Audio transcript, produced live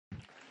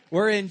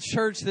We're in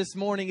church this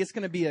morning. It's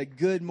going to be a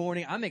good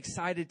morning. I'm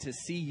excited to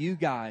see you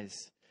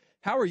guys.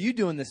 How are you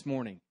doing this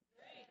morning?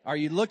 Are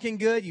you looking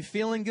good? You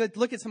feeling good?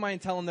 Look at somebody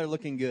and tell them they're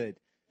looking good.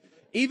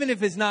 Even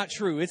if it's not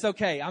true, it's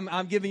okay.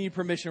 I'm giving you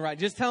permission, right?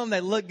 Just tell them they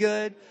look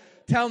good.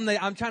 Tell them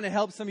I'm trying to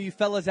help some of you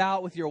fellas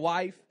out with your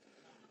wife.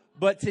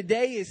 But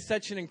today is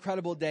such an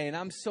incredible day, and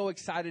I'm so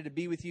excited to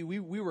be with you. We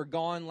were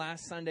gone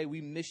last Sunday.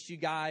 We missed you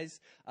guys.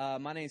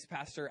 My name's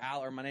Pastor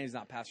Al, or my name's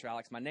not Pastor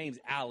Alex. My name's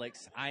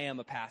Alex. I am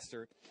a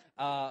pastor.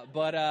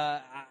 But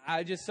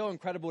I just so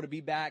incredible to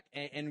be back,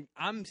 and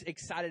I'm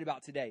excited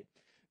about today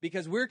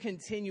because we're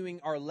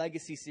continuing our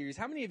legacy series.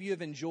 How many of you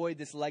have enjoyed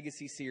this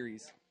legacy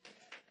series?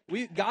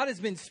 God has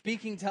been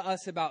speaking to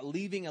us about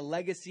leaving a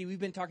legacy. We've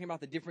been talking about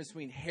the difference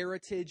between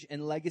heritage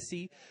and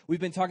legacy. We've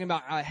been talking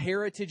about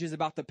heritage is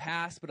about the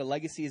past, but a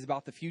legacy is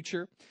about the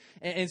future.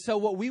 And so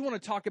what we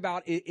want to talk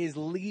about is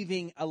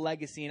leaving a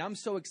legacy. And I'm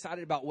so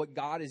excited about what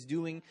God is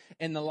doing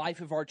in the life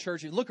of our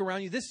church. Look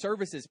around you. This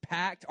service is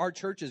packed. Our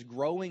church is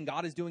growing.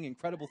 God is doing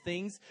incredible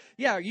things.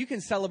 Yeah, you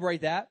can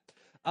celebrate that.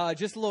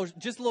 Just a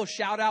little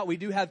shout out. We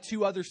do have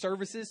 2 other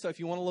services. So if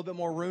you want a little bit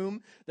more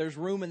room, there's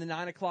room in the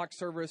 9 o'clock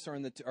service or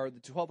the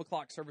 12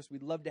 o'clock service.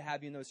 We'd love to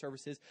have you in those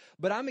services.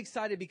 But I'm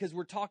excited because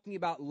we're talking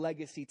about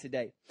legacy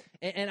today.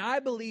 And I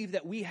believe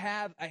that we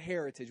have a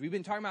heritage. We've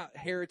been talking about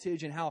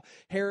heritage and how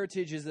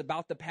heritage is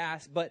about the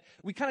past, but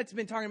we kind of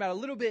been talking about it a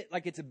little bit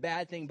like it's a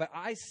bad thing, but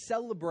I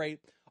celebrate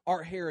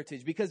our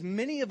heritage because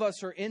many of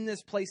us are in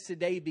this place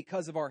today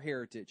because of our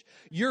heritage.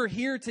 You're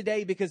here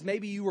today because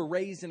maybe you were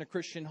raised in a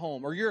Christian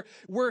home, or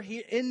we're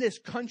here in this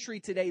country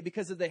today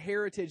because of the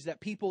heritage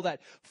that people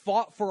that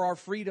fought for our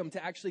freedom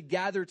to actually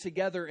gather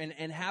together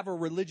and have a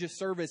religious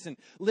service and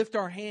lift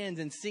our hands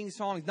and sing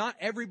songs. Not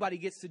everybody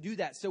gets to do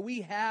that. So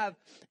we have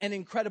an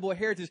incredible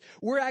heritage.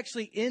 We're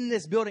actually in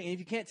this building, and if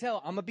you can't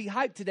tell, I'm gonna be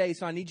hyped today,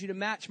 so I need you to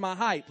match my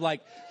hype.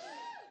 Like,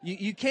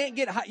 You can't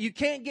get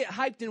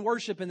hyped in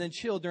worship and then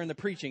chill during the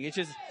preaching. It's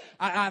just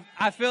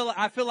I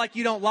feel like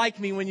you don't like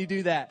me when you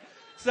do that.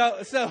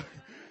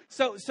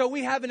 So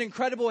we have an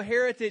incredible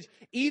heritage.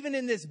 Even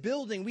in this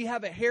building, we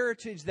have a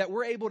heritage that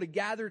we're able to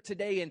gather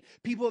today, and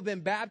people have been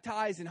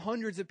baptized and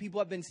hundreds of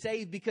people have been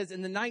saved because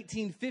in the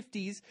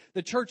 1950s,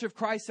 the Church of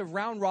Christ of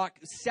Round Rock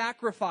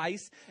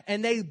sacrificed,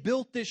 and they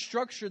built this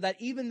structure that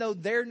even though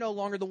they're no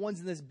longer the ones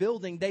in this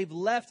building, they've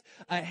left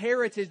a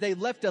heritage,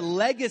 they've left a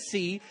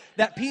legacy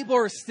that people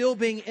are still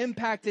being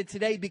impacted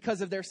today because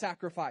of their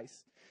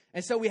sacrifice.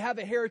 And so we have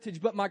a heritage,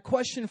 but my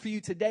question for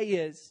you today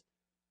is,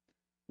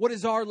 what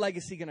is our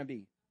legacy going to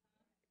be?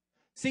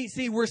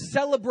 See, we're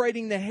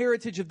celebrating the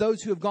heritage of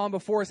those who have gone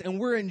before us, and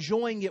we're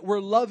enjoying it.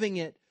 We're loving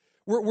it.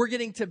 We're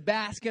getting to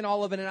bask in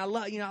all of it. And I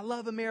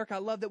love America. I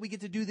love that we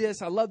get to do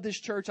this. I love this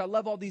church. I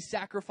love all these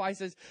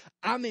sacrifices.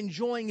 I'm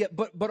enjoying it.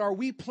 But are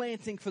we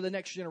planting for the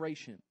next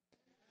generation?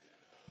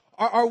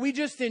 Are we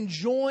just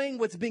enjoying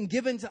what's been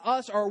given to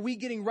us? Or are we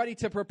getting ready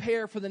to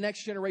prepare for the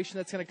next generation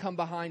that's going to come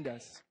behind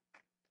us?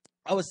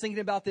 I was thinking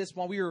about this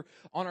while we were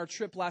on our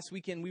trip last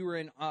weekend. We were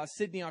in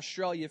Sydney,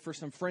 Australia for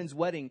some friend's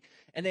wedding.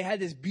 And they had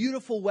this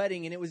beautiful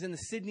wedding, and it was in the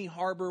Sydney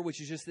Harbor, which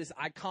is just this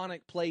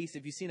iconic place.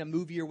 If you've seen a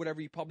movie or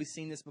whatever, you've probably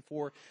seen this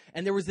before.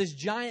 And there was this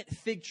giant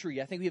fig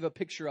tree. I think we have a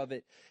picture of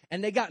it.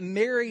 And they got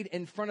married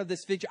in front of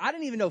this fig tree. I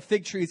didn't even know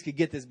fig trees could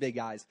get this big,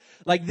 guys.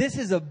 Like, this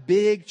is a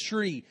big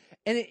tree.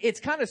 And it's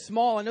kind of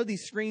small. I know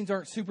these screens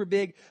aren't super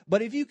big,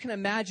 but if you can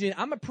imagine,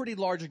 I'm a pretty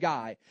large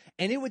guy,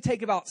 and it would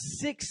take about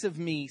 6 of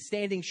me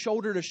standing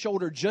shoulder to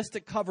shoulder just to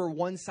cover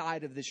one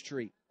side of this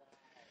tree.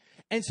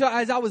 And so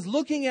as I was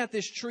looking at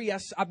this tree,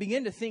 I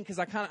began to think, because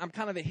I'm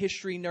kind of a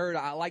history nerd.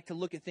 I like to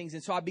look at things.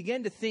 And so I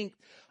began to think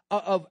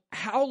of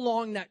how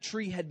long that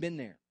tree had been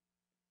there.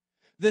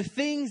 The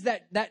things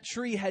that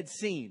tree had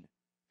seen.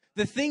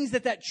 The things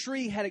that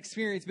tree had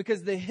experienced,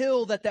 because the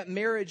hill that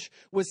marriage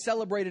was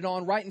celebrated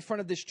on right in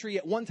front of this tree,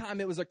 at one time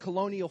it was a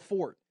colonial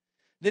fort.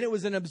 Then it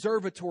was an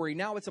observatory.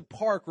 Now it's a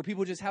park where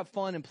people just have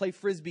fun and play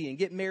Frisbee and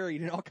get married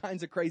and all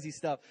kinds of crazy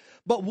stuff.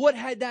 But what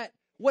had that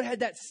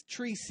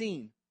tree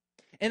seen?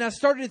 And I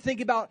started to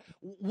think about,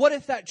 what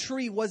if that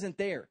tree wasn't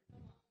there?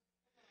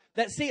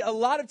 A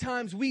lot of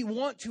times we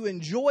want to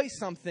enjoy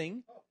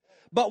something,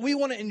 but we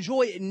want to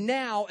enjoy it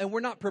now, and we're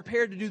not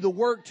prepared to do the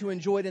work to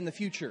enjoy it in the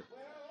future.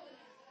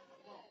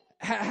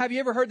 Have you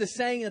ever heard the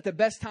saying that the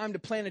best time to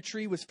plant a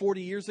tree was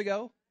 40 years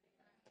ago?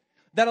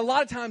 That a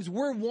lot of times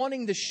we're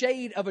wanting the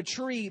shade of a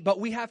tree,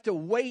 but we have to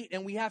wait,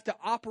 and we have to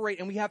operate,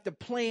 and we have to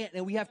plant,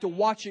 and we have to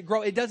watch it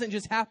grow. It doesn't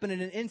just happen in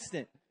an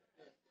instant.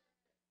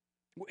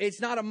 It's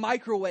not a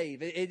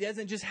microwave. It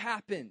doesn't just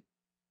happen.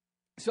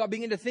 So I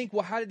began to think,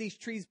 well, how did these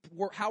trees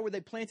work? How were they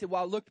planted?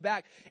 Well, I looked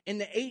back in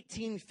the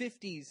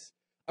 1850s.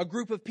 A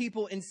group of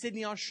people in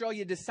Sydney,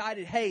 Australia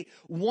decided, hey,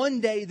 one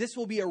day this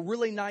will be a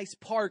really nice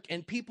park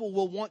and people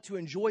will want to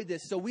enjoy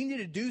this. So we need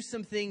to do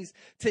some things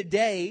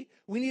today.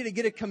 We need to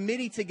get a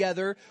committee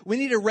together. We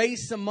need to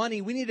raise some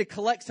money. We need to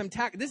collect some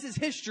tax. This is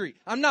history.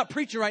 I'm not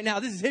preaching right now.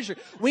 This is history.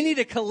 We need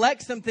to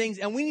collect some things,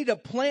 and we need to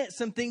plant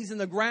some things in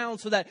the ground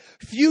so that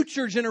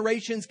future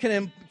generations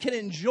can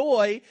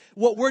enjoy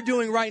what we're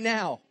doing right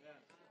now.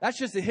 That's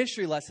just a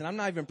history lesson. I'm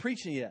not even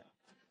preaching yet.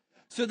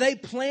 So they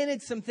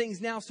planted some things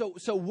now.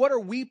 So what are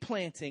we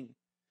planting?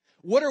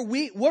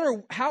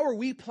 How are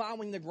we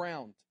plowing the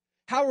ground?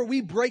 How are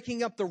we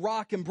breaking up the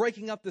rock and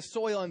breaking up the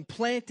soil and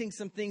planting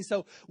some things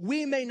so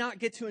we may not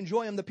get to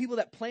enjoy them? The people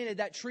that planted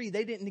that tree,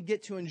 they didn't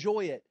get to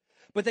enjoy it.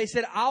 But they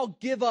said, I'll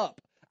give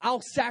up.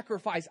 I'll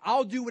sacrifice.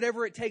 I'll do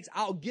whatever it takes.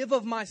 I'll give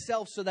of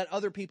myself so that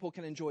other people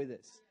can enjoy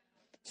this.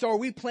 So are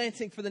we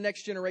planting for the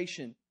next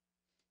generation?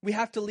 We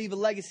have to leave a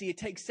legacy. It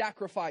takes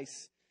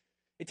sacrifice.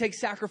 It takes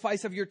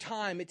sacrifice of your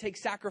time. It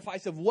takes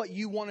sacrifice of what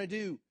you want to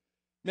do.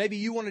 Maybe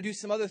you want to do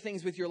some other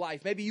things with your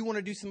life. Maybe you want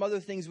to do some other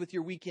things with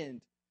your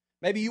weekend.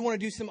 Maybe you want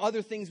to do some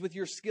other things with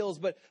your skills,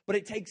 but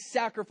it takes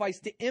sacrifice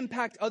to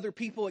impact other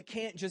people. It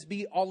can't just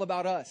be all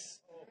about us.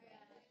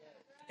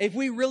 If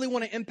we really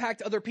want to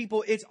impact other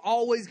people, it's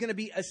always going to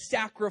be a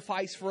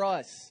sacrifice for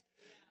us.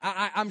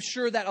 I'm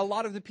sure that a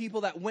lot of the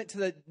people that went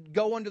to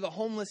go under the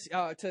homeless,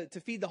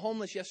 to feed the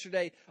homeless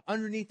yesterday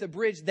underneath the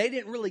bridge, they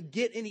didn't really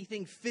get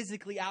anything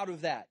physically out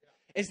of that.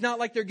 It's not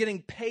like they're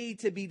getting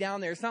paid to be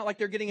down there. It's not like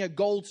they're getting a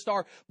gold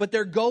star, but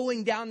they're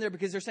going down there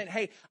because they're saying,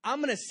 hey,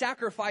 I'm going to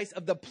sacrifice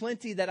of the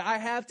plenty that I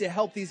have to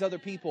help these other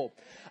people.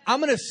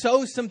 I'm going to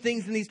sow some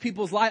things in these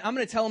people's life. I'm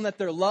going to tell them that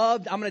they're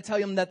loved. I'm going to tell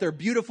them that they're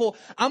beautiful.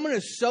 I'm going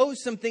to sow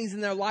some things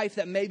in their life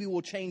that maybe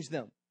will change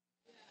them.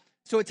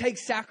 So it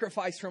takes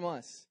sacrifice from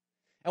us.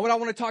 And what I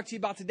want to talk to you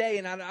about today,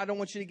 and I don't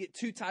want you to get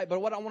too tight, but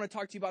what I want to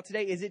talk to you about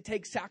today is it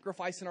takes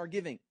sacrifice in our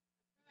giving.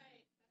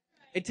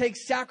 It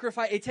takes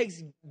sacrifice. It takes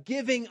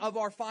giving of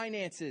our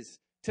finances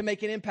to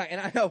make an impact.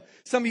 And I know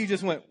some of you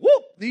just went,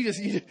 whoop.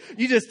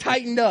 You just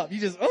tightened up.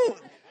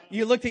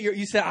 You looked at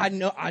you said, I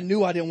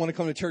knew I didn't want to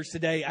come to church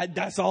today.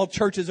 That's all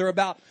churches are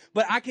about.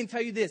 But I can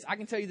tell you this.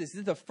 This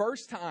is the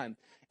first time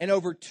in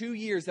over 2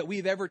 years that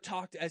we've ever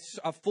talked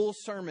a full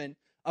sermon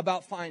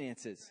about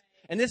finances.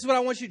 And this is what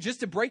I want you,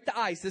 just to break the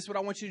ice, this is what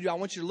I want you to do. I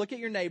want you to look at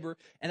your neighbor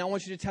and I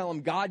want you to tell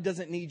him, God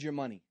doesn't need your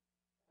money.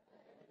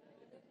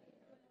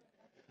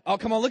 Oh,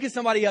 come on, look at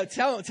somebody else.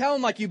 Tell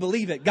them like you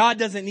believe it. God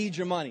doesn't need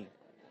your money.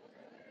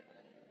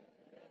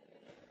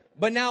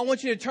 But now I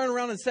want you to turn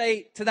around and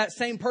say to that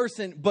same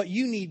person, but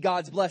you need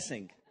God's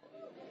blessing.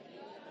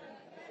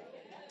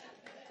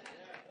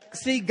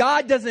 See,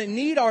 God doesn't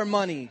need our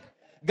money.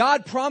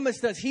 God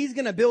promised us He's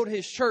going to build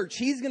His church.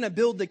 He's going to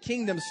build the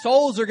kingdom.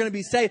 Souls are going to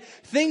be saved.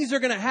 Things are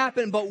going to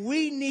happen, but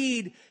we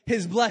need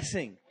His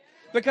blessing.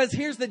 Because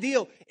here's the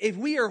deal. If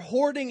we are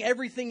hoarding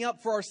everything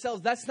up for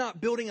ourselves, that's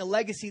not building a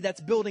legacy. That's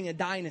building a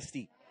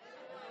dynasty.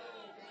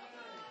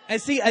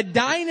 And see, a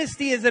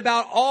dynasty is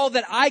about all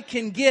that I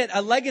can get.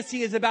 A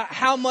legacy is about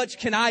how much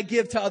can I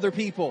give to other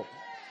people.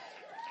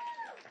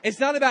 It's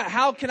not about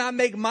how can I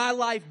make my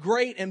life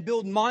great and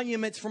build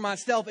monuments for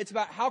myself. It's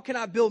about how can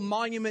I build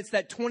monuments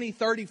that 20,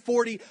 30,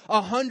 40,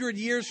 100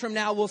 years from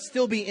now will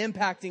still be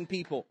impacting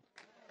people.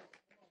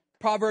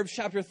 Proverbs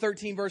chapter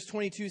 13, verse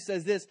 22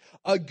 says this,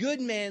 a good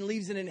man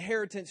leaves an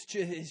inheritance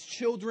to his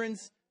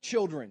children's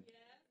children.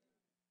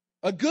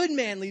 A good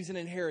man leaves an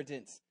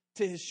inheritance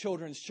to his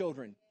children's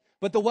children.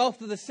 But the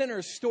wealth of the sinner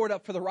is stored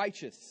up for the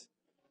righteous.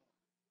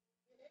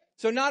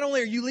 So not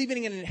only are you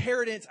leaving an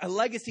inheritance, a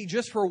legacy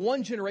just for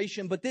one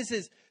generation, but this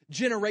is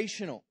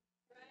generational.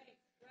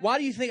 Why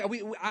do you think,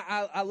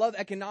 I love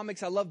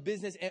economics, I love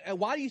business, and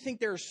why do you think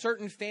there are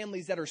certain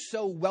families that are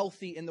so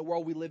wealthy in the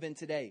world we live in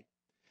today?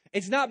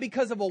 It's not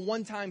because of a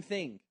one-time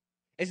thing.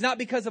 It's not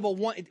because of a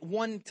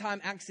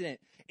one-time accident.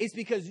 It's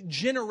because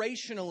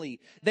generationally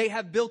they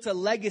have built a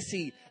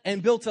legacy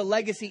and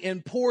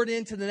poured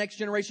into the next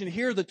generation.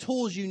 Here are the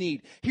tools you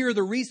need. Here are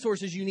the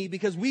resources you need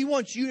because we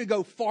want you to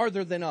go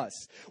farther than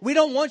us. We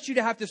don't want you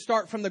to have to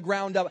start from the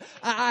ground up.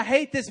 I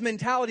hate this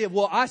mentality of,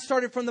 well, I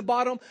started from the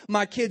bottom.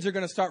 My kids are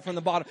going to start from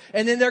the bottom.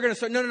 And then they're going to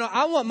start. No.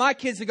 I want my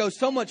kids to go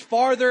so much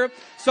farther,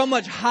 so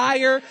much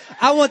higher.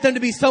 I want them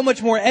to be so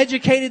much more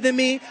educated than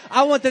me.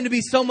 I want them to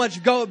be so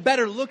much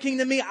better looking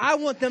than me. I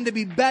want them to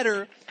be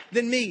better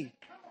than me.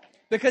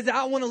 Because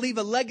I want to leave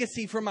a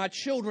legacy for my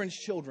children's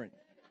children.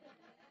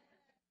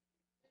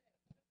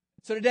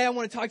 So today I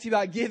want to talk to you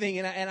about giving,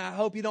 and I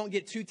hope you don't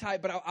get too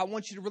tight, but I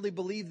want you to really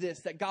believe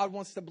this, that God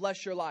wants to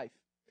bless your life.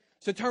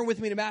 So turn with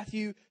me to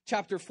Matthew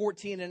chapter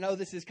 14. I know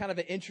this is kind of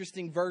an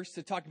interesting verse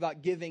to talk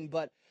about giving,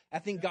 but I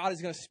think God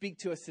is going to speak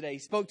to us today. He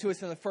spoke to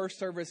us in the first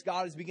service.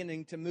 God is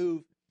beginning to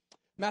move.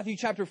 Matthew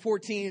chapter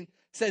 14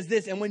 says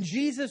this, and when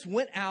Jesus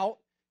went out,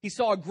 He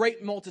saw a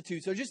great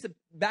multitude. So just to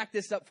back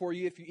this up for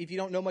you, if you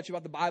don't know much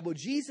about the Bible,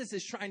 Jesus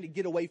is trying to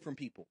get away from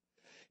people.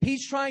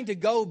 He's trying to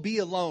go be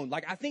alone.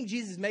 Like, I think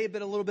Jesus may have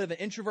been a little bit of an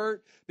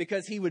introvert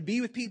because he would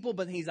be with people,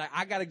 but he's like,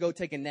 I got to go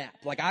take a nap.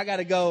 Like, I got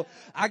to go.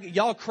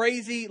 Y'all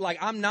crazy. Like,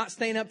 I'm not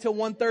staying up till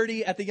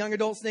 1:30 at the young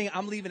adults thing.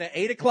 I'm leaving at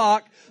 8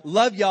 o'clock.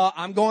 Love y'all.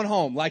 I'm going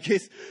home. Like,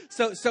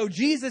 so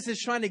Jesus is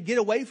trying to get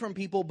away from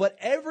people, but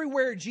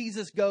everywhere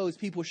Jesus goes,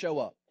 people show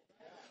up.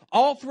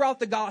 All throughout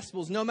the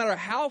Gospels, no matter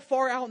how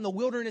far out in the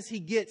wilderness he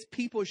gets,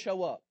 people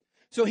show up.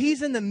 So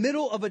he's in the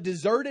middle of a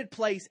deserted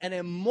place and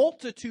a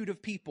multitude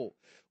of people.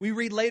 We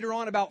read later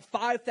on about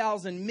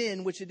 5,000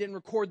 men, which it didn't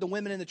record the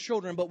women and the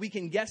children, but we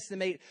can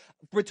guesstimate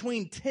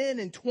between 10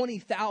 and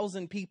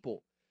 20,000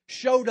 people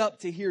showed up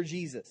to hear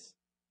Jesus.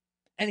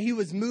 And he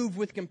was moved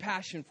with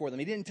compassion for them.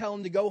 He didn't tell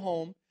them to go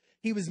home.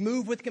 He was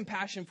moved with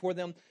compassion for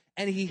them,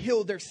 and he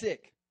healed their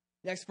sick.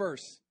 Next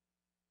verse.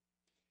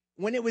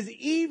 When it was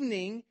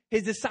evening,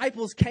 his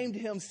disciples came to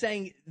him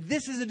saying,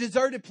 this is a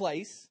deserted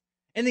place,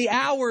 and the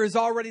hour is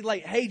already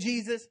late. Hey,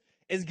 Jesus,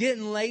 it's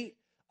getting late.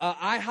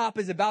 IHOP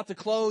is about to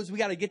close. We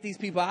got to get these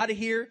people out of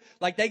here.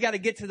 Like, they got to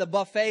get to the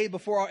buffet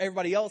before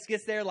everybody else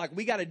gets there. Like,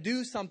 we got to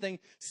do something.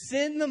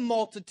 Send the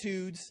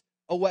multitudes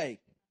away.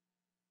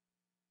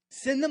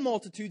 Send the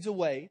multitudes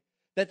away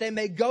that they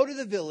may go to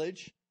the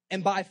village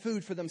and buy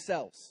food for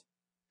themselves.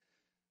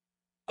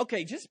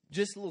 Okay, just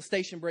a little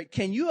station break.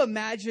 Can you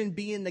imagine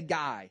being the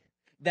guy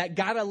that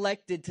got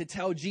elected to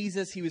tell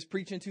Jesus he was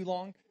preaching too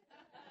long?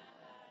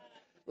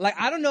 Like,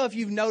 I don't know if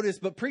you've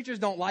noticed, but preachers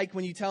don't like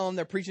when you tell them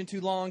they're preaching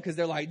too long because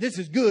they're like, this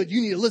is good.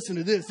 You need to listen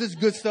to this. This is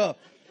good stuff.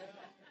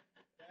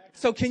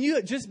 So can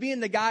you just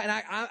being the guy, and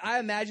I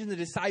imagine the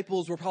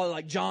disciples were probably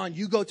like, John,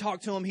 you go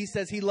talk to him. He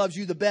says he loves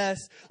you the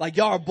best. Like,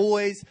 y'all are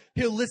boys.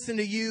 He'll listen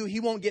to you. He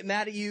won't get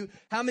mad at you.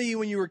 How many of you,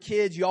 when you were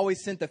kids, you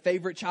always sent the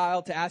favorite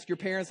child to ask your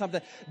parents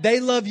something? They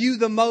love you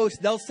the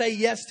most. They'll say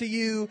yes to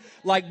you.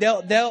 Like,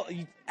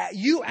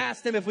 you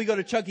ask them if we go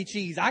to Chuck E.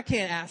 Cheese. I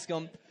can't ask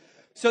them.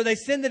 So they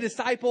send the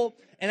disciple,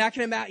 and I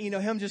can imagine,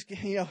 him just,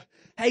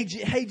 hey,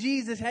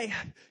 Jesus, hey,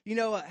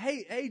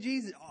 hey,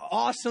 Jesus,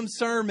 awesome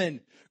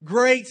sermon.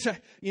 Great.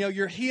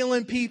 You're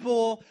healing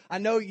people. I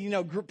know,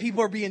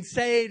 people are being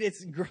saved.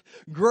 It's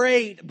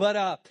great,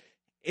 but,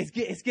 it's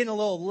getting a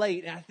little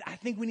late. And I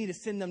think we need to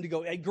send them to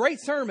go. A great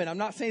sermon. I'm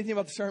not saying anything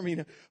about the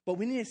sermon, but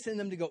we need to send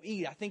them to go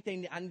eat. I think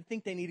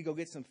they need to go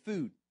get some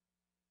food.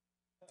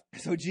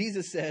 So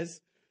Jesus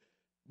says,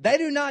 they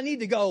do not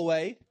need to go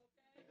away.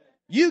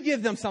 You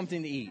give them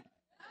something to eat.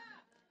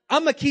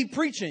 I'm going to keep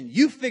preaching.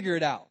 You figure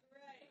it out.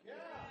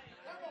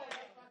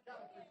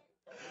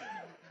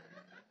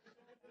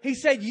 He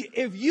said,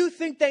 if you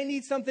think they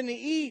need something to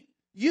eat,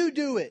 you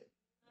do it.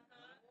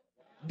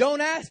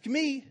 Don't ask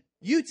me.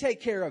 You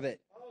take care of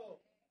it.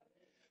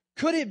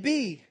 Could it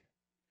be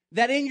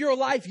that in your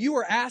life you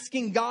are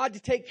asking God to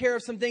take care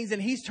of some things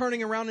and he's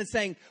turning around and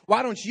saying,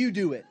 why don't you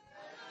do it?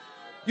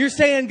 You're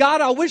saying,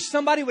 God, I wish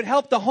somebody would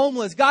help the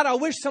homeless. God, I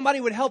wish somebody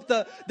would help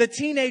the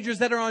teenagers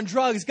that are on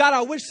drugs. God,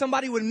 I wish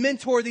somebody would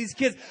mentor these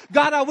kids.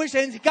 God, I wish,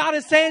 and God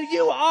is saying,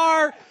 you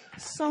are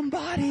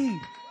somebody.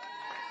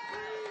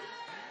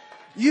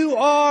 You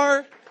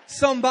are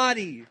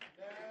somebody.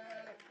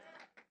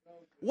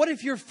 What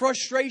if your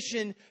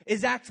frustration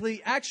is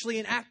actually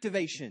an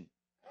activation?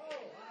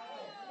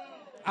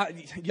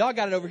 Y'all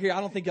got it over here.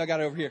 I don't think y'all got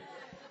it over here.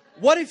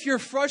 What if your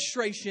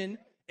frustration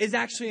is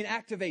actually an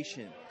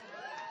activation?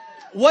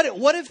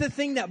 What if the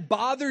thing that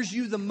bothers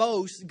you the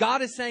most,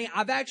 God is saying,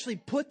 I've actually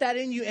put that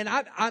in you and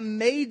I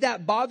made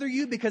that bother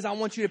you because I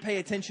want you to pay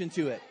attention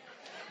to it.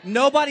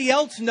 Nobody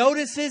else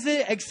notices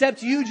it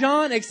except you,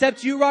 John,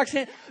 except you,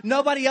 Roxanne.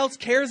 Nobody else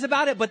cares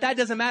about it, but that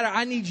doesn't matter.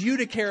 I need you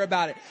to care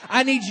about it.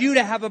 I need you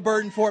to have a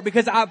burden for it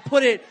because I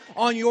put it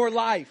on your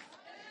life.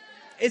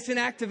 It's an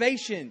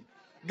activation.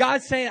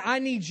 God's saying, I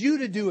need you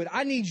to do it.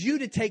 I need you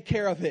to take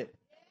care of it.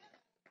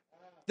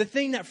 The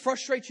thing that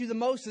frustrates you the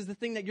most is the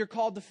thing that you're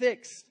called to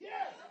fix.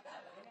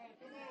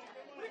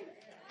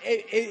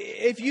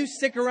 If you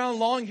stick around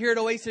long here at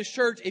Oasis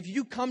Church, if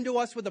you come to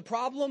us with a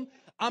problem,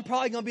 I'm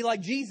probably going to be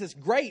like, Jesus,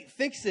 great,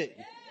 fix it.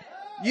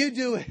 You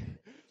do it.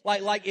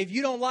 Like if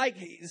you don't like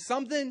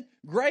something,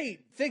 great,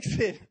 fix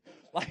it.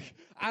 Like,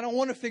 I don't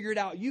want to figure it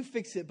out. You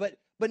fix it. But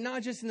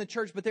not just in the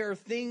church, but there are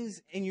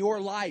things in your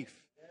life.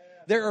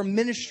 There are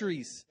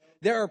ministries.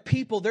 There are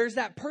people. There's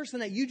that person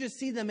that you just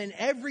see them, and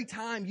every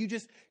time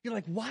you're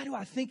like, why do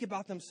I think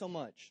about them so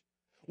much?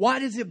 Why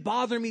does it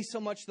bother me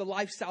so much, the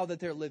lifestyle that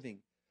they're living?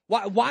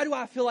 Why do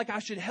I feel like I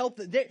should help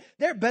them?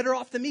 They're better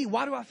off than me.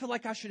 Why do I feel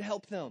like I should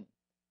help them?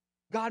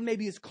 God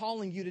maybe is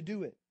calling you to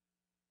do it.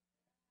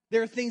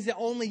 There are things that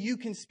only you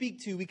can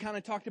speak to. We kind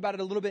of talked about it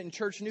a little bit in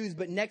church news,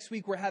 but next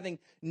week we're having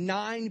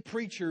 9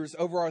 preachers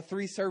over our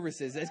 3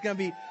 services. It's going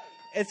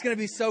to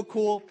be so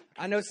cool.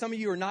 I know some of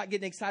you are not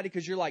getting excited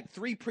because you're like,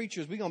 3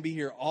 preachers, we're going to be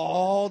here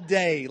all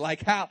day.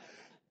 Like, how?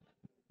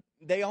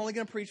 They only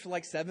going to preach for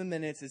like 7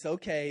 minutes. It's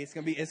okay. It's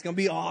going to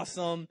be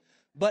awesome.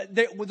 But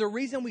the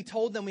reason we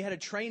told them, we had a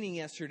training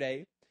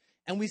yesterday,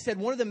 and we said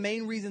one of the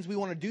main reasons we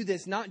want to do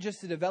this, not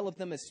just to develop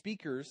them as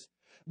speakers,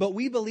 but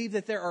we believe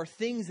that there are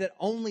things that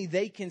only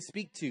they can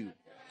speak to.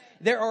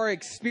 There are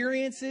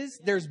experiences,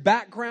 there's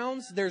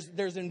backgrounds,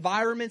 there's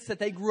environments that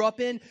they grew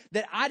up in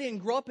that I didn't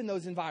grow up in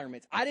those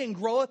environments. I didn't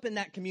grow up in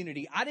that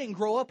community. I didn't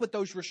grow up with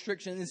those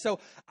restrictions. And so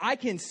I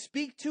can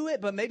speak to it,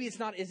 but maybe it's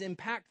not as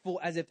impactful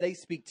as if they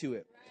speak to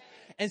it.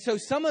 And so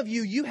some of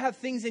you have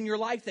things in your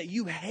life that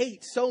you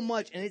hate so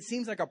much, and it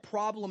seems like a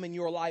problem in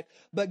your life.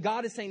 But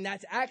God is saying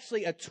that's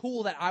actually a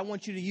tool that I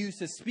want you to use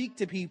to speak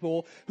to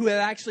people who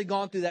have actually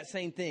gone through that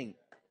same thing.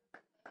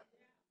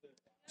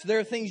 So there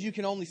are things you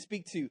can only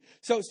speak to.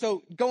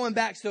 So going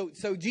back, so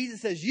Jesus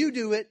says, you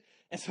do it.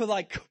 And so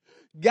like,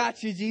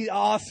 got you, Jesus.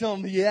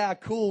 Awesome. Yeah,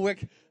 cool.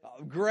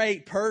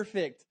 Great.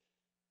 Perfect.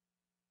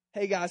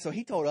 Hey guys, so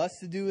he told us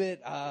to do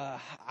it. I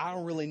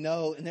don't really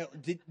know. And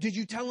did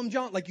you tell him,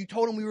 John? Like you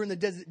told him we were in the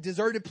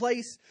deserted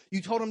place.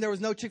 You told him there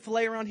was no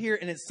Chick-fil-A around here,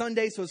 and it's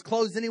Sunday, so it's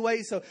closed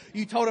anyway. So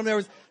you told him there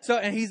was. So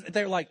and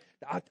they're like,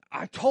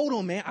 I told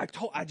him, man.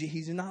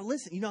 He's not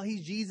listening. You know,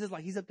 he's Jesus.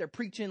 Like he's up there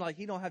preaching. Like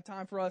he don't have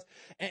time for us.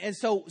 And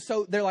so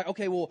they're like,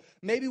 okay, well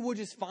maybe we'll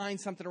just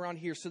find something around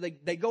here. So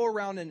they go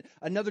around, and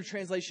another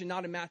translation,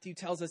 not in Matthew,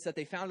 tells us that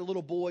they found a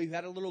little boy who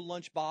had a little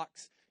lunchbox.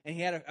 And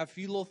he had a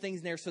few little things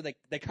in there, so they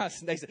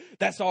said,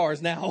 that's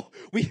ours now.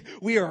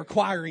 We are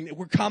acquiring it.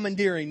 We're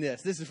commandeering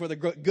this. This is for the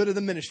good of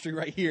the ministry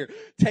right here.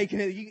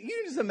 Taking it. You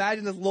can just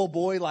imagine this little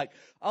boy like,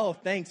 oh,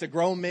 thanks. A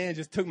grown man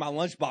just took my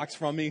lunchbox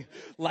from me.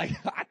 Like,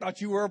 I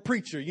thought you were a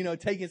preacher, you know,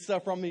 taking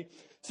stuff from me.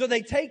 So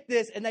they take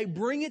this and they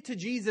bring it to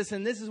Jesus,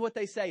 and this is what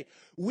they say.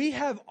 We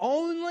have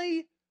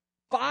only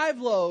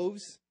 5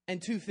 loaves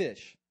and 2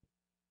 fish.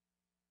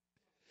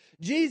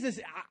 Jesus,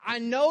 I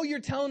know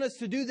you're telling us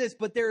to do this,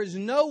 but there is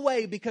no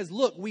way because,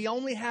 look, we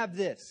only have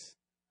this.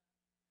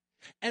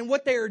 And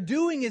what they are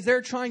doing is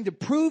they're trying to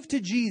prove to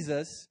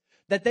Jesus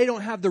that they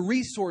don't have the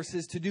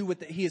resources to do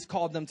what he has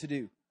called them to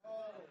do.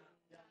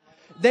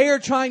 They are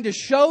trying to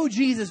show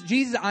Jesus,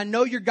 I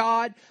know you're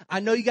God. I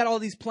know you got all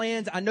these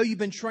plans. I know you've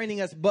been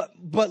training us, but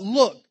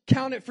look,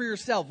 count it for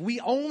yourself. We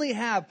only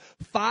have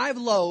 5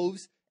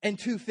 loaves and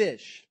 2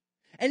 fish.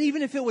 And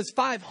even if it was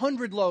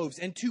 500 loaves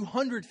and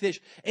 200 fish,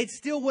 it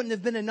still wouldn't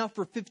have been enough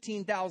for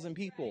 15,000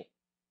 people.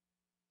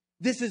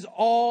 This is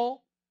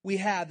all we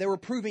have. They were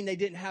proving they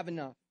didn't have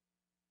enough.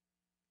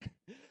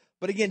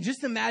 But again,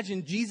 just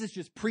imagine Jesus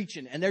just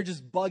preaching and they're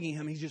just bugging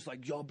him. He's just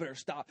like, y'all better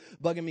stop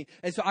bugging me.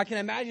 And so I can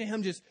imagine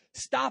him just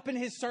stopping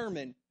his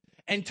sermon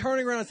and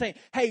turning around and saying,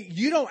 hey,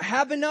 you don't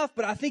have enough,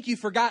 but I think you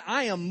forgot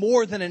I am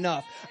more than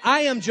enough.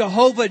 I am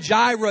Jehovah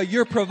Jireh,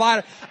 your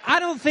provider.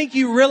 I don't think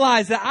you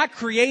realize that I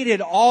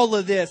created all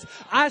of this.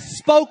 I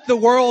spoke the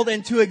world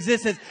into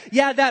existence.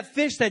 Yeah, that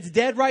fish that's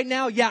dead right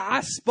now, yeah,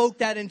 I spoke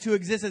that into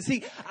existence.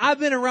 See, I've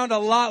been around a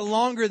lot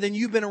longer than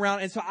you've been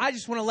around, and so I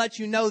just want to let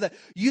you know that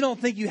you don't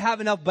think you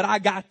have enough, but I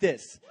got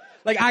this.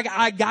 Like,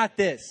 I got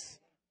this.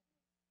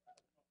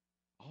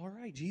 All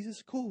right,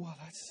 Jesus, cool. Well,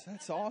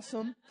 that's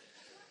awesome.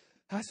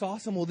 That's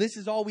awesome. Well, this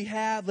is all we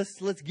have.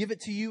 Let's give it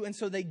to you. And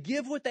so they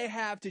give what they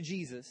have to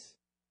Jesus.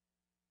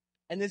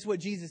 And this is what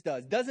Jesus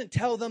does. Doesn't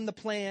tell them the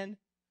plan.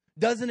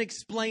 Doesn't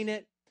explain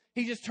it.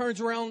 He just turns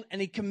around and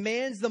he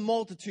commands the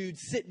multitude,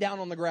 sit down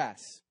on the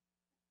grass.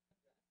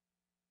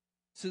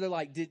 So they're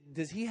like,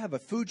 does he have a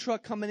food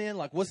truck coming in?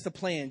 Like, what's the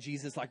plan,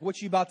 Jesus? Like,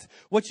 what you about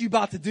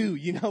to do?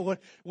 You know,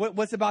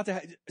 what's about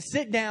to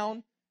sit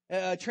down.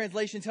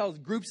 Translation tells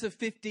groups of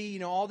 50, you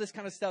know, all this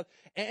kind of stuff.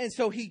 And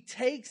so he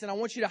takes, and I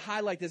want you to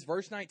highlight this,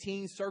 verse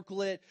 19,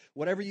 circle it,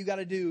 whatever you got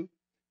to do.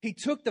 He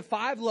took the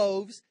 5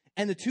 loaves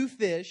and the 2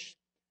 fish,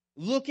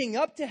 looking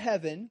up to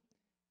heaven,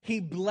 he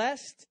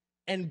blessed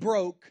and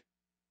broke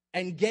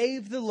and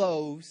gave the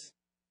loaves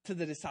to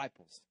the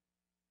disciples.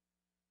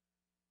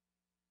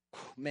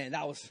 Man,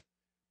 that was,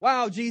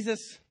 wow,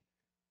 Jesus,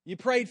 you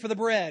prayed for the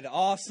bread.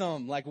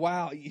 Awesome. Like,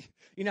 wow.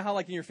 You know how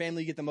like in your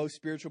family you get the most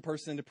spiritual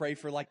person to pray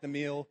for like the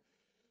meal?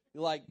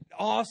 You're like,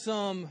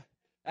 awesome.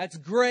 That's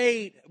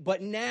great.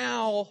 But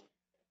now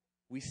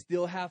we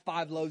still have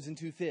 5 loaves and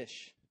 2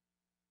 fish.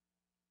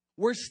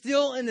 We're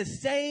still in the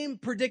same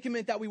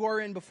predicament that we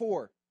were in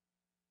before.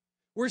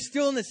 We're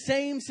still in the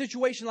same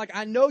situation. Like,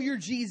 I know you're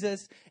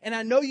Jesus and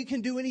I know you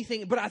can do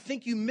anything, but I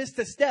think you missed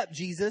a step,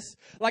 Jesus.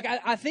 Like,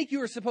 I think you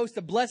were supposed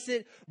to bless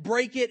it,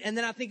 break it, and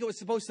then I think it was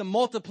supposed to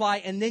multiply,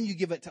 and then you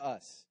give it to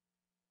us.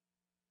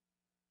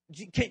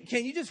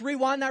 Can you just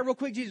rewind that real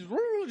quick? Jesus,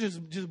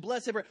 just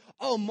bless it.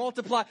 Oh,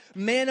 multiply.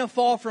 Manna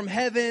fall from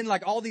heaven.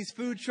 Like all these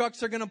food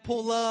trucks are going to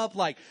pull up.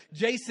 Like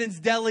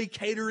Jason's Deli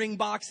catering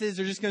boxes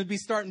are just going to be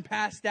starting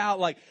passed out.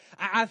 Like,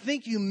 I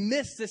think you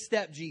missed a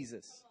step,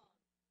 Jesus.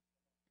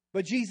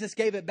 But Jesus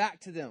gave it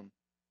back to them.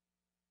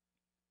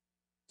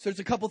 So there's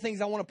a couple things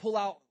I want to pull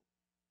out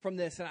from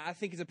this. And I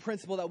think it's a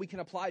principle that we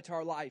can apply to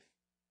our life.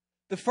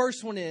 The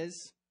first one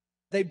is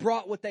they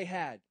brought what they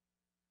had.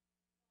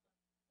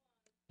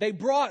 They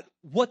brought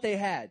what they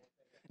had.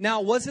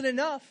 Now, it wasn't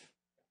enough.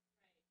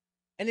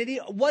 And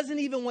it wasn't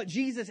even what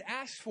Jesus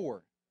asked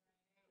for.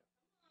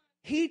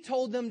 He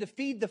told them to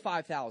feed the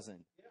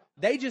 5,000.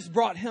 They just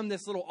brought him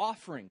this little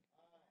offering.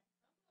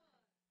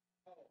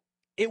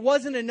 It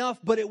wasn't enough,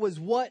 but it was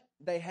what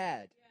they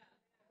had.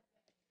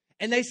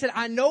 And they said,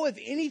 I know if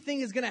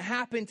anything is going to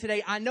happen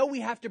today, I know we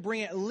have to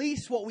bring at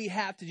least what we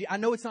have to Jesus. I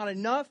know it's not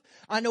enough.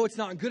 I know it's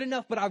not good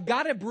enough, but I've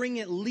got to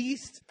bring at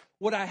least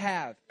what I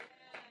have.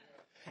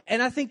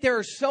 And I think there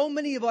are so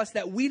many of us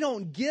that we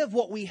don't give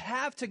what we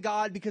have to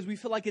God because we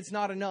feel like it's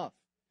not enough.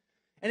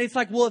 And it's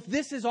like, well, if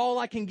this is all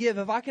I can give,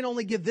 if I can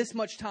only give this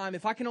much time,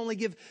 if I can only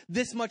give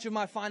this much of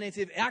my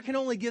finances, if I can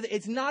only give,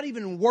 it's not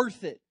even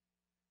worth it.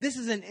 This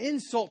is an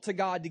insult to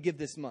God to give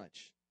this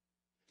much.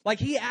 Like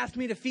he asked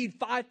me to feed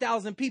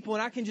 5,000 people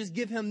and I can just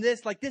give him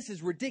this. Like this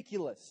is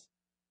ridiculous.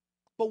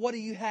 But what do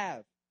you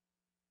have?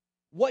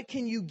 What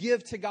can you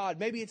give to God?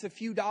 Maybe it's a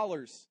few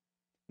dollars.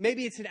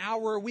 Maybe it's an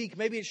hour a week.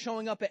 Maybe it's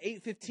showing up at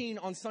 8:15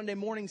 on Sunday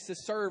mornings to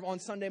serve on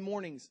Sunday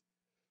mornings.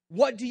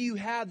 What do you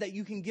have that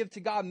you can give to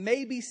God?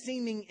 Maybe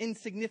seeming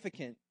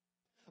insignificant,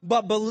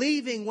 but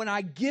believing when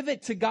I give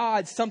it to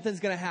God,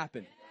 something's going to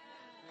happen.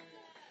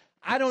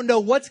 I don't know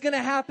what's going to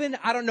happen.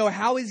 I don't know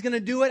how he's going to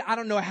do it. I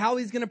don't know how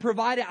he's going to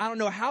provide it. I don't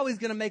know how he's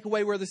going to make a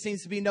way where there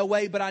seems to be no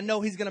way, but I know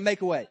he's going to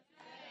make a way.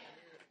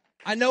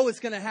 I know it's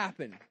going to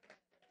happen.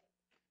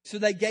 So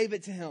they gave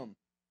it to him.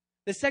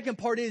 The second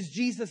part is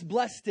Jesus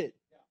blessed it.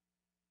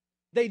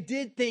 They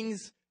did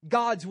things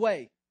God's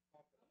way.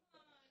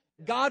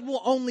 God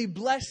will only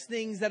bless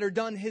things that are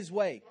done his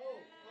way.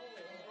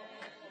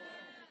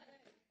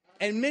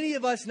 And many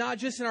of us, not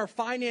just in our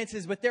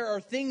finances, but there are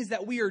things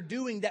that we are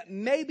doing that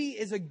maybe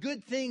is a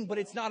good thing, but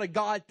it's not a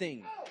God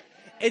thing.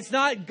 It's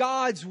not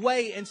God's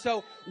way. And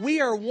so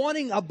we are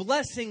wanting a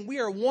blessing. We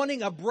are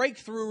wanting a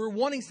breakthrough. We're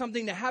wanting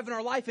something to have in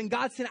our life. And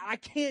God said, I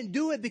can't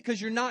do it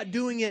because you're not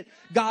doing it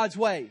God's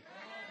way.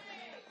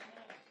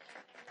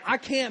 I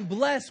can't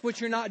bless what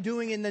you're not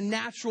doing in the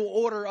natural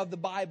order of the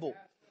Bible.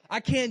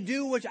 I can't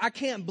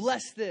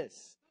bless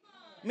this.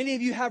 Many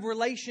of you have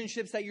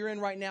relationships that you're in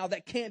right now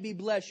that can't be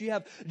blessed. You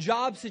have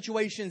job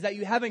situations that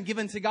you haven't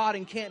given to God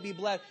and can't be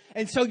blessed.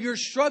 And so you're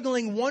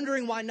struggling,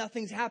 wondering why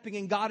nothing's happening.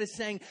 And God is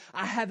saying,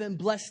 I haven't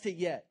blessed it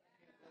yet.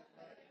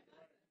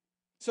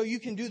 So you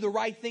can do the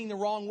right thing the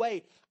wrong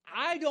way.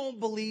 I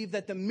don't believe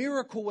that the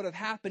miracle would have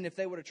happened if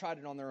they would have tried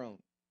it on their own.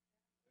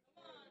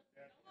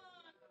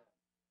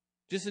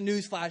 Just a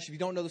newsflash, if you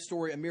don't know the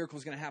story, a miracle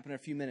is going to happen in a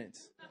few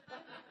minutes.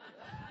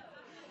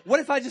 What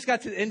if I just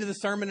got to the end of the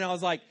sermon and I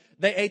was like,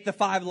 they ate the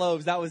 5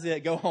 loaves, that was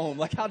it, go home.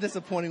 Like, how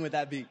disappointing would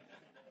that be?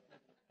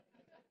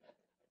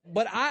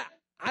 But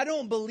I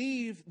don't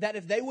believe that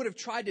if they would have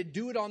tried to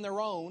do it on their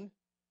own,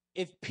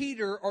 if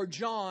Peter or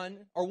John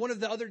or one of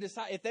the other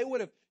disciples, if they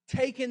would have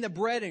taken the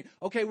bread and,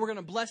 okay, we're going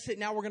to bless it,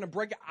 now we're going to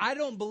break it, I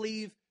don't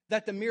believe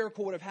that the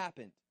miracle would have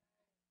happened.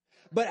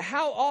 But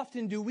how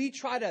often do we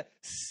try to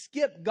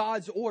skip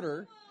God's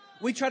order?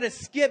 We try to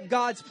skip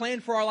God's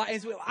plan for our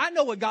lives. I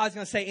know what God's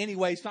going to say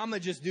anyway, so I'm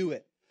going to just do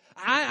it.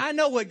 I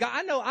know what God,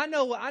 I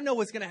know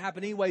what's going to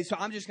happen anyway, so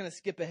I'm just going to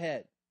skip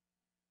ahead.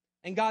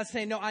 And God's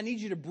saying, no, I need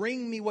you to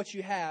bring me what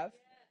you have,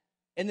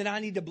 and then I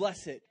need to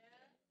bless it.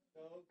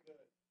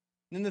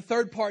 And then the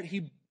third part,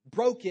 he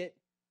broke it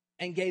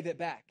and gave it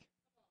back.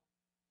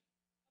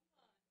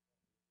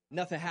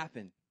 Nothing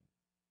happened.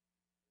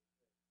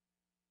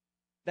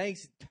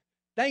 Thanks,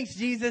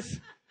 Jesus.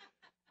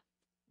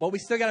 But we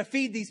still got to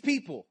feed these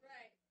people.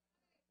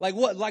 Like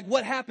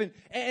what happened?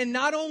 And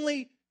not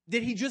only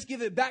did he just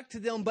give it back to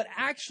them, but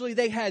actually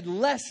they had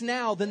less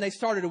now than they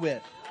started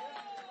with.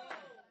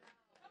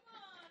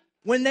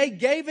 When they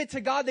gave it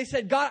to God, they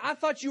said, God, I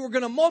thought you were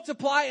going to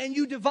multiply and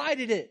you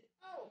divided it.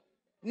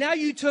 Now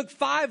you took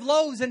 5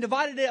 loaves and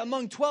divided it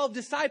among 12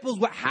 disciples.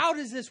 But how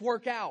does this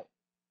work out?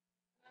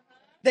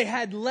 They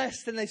had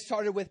less than they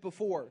started with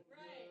before.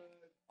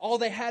 All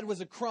they had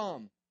was a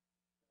crumb.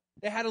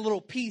 They had a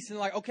little piece and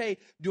like, okay,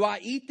 do I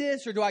eat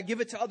this or do I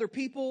give it to other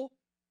people?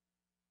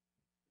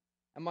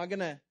 Am I going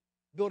to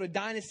build a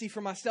dynasty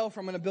for myself or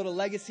I'm going to build a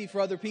legacy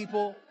for other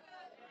people?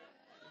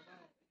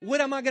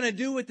 What am I going to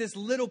do with this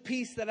little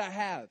piece that I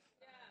have?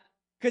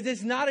 Because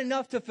it's not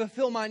enough to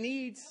fulfill my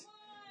needs.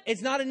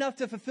 It's not enough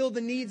to fulfill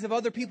the needs of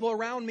other people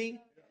around me.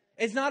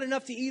 It's not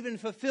enough to even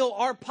fulfill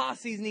our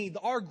posse's needs,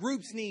 our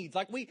group's needs.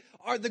 Like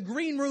the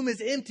green room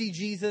is empty,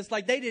 Jesus.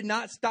 Like they did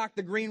not stock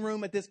the green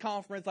room at this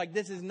conference. Like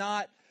this is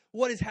not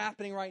what is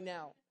happening right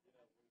now.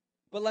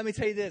 But let me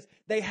tell you this.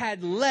 They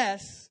had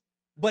less,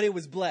 but it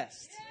was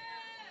blessed.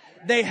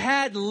 They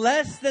had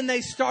less than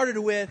they started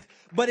with,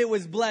 but it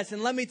was blessed.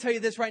 And let me tell you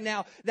this right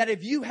now, that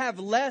if you have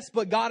less,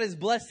 but God has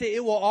blessed it,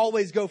 it will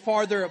always go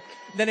farther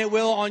than it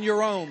will on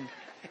your own.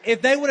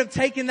 If they would have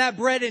taken that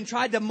bread and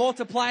tried to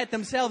multiply it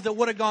themselves, it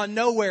would have gone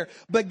nowhere.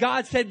 But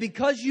God said,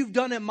 because you've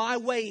done it my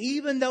way,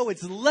 even though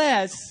it's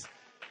less,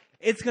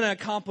 it's going to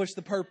accomplish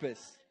the purpose.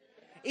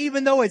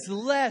 Even though it's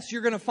less,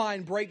 you're going to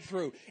find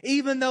breakthrough.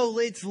 Even though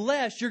it's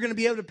less, you're going to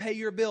be able to pay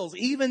your bills.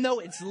 Even though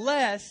it's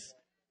less,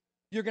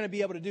 you're going to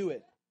be able to do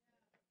it.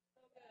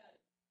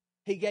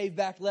 He gave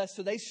back less.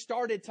 So they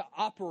started to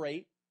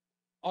operate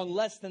on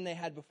less than they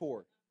had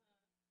before.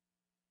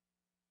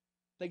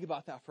 Think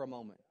about that for a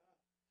moment.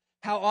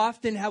 How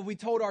often have we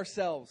told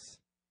ourselves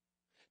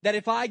that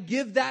if I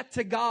give that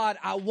to God,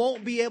 I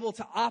won't be able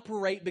to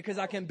operate because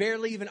I can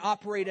barely even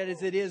operate it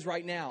as it is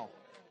right now?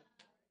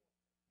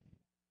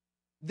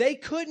 They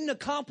couldn't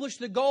accomplish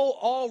the goal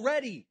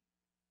already.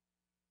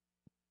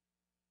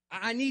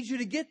 I need you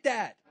to get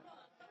that.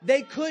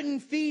 They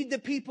couldn't feed the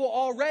people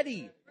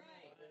already.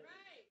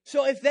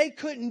 So if they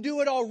couldn't do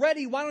it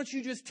already, why don't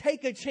you just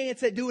take a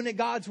chance at doing it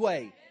God's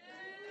way?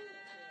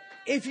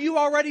 If you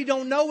already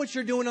don't know what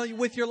you're doing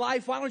with your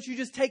life, why don't you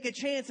just take a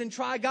chance and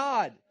try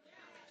God?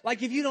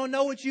 Like if you don't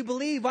know what you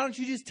believe, why don't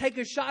you just take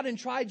a shot and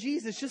try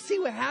Jesus? Just see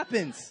what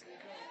happens.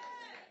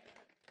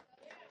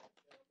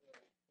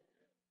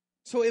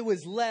 So it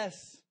was less,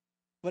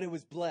 but it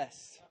was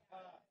blessed.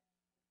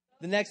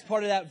 The next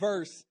part of that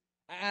verse,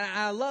 and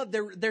I love,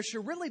 there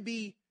should really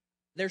be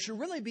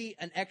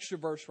an extra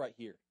verse right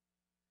here.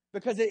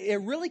 Because it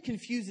really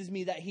confuses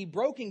me that he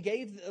broke and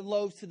gave the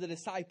loaves to the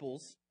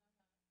disciples,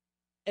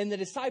 and the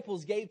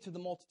disciples gave to the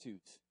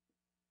multitudes.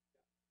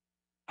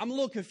 I'm a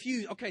little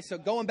confused. Okay, so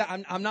going back,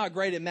 I'm not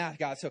great at math,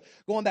 guys. So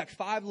going back,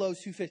 5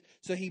 loaves, 2 fish.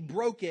 So he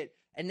broke it,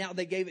 and now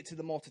they gave it to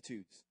the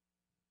multitudes.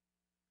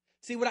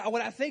 See,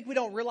 what I think we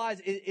don't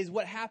realize is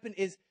what happened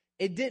is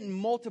it didn't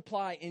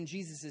multiply in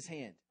Jesus'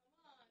 hand.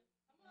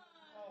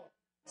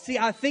 See,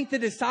 I think the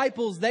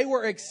disciples, they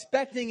were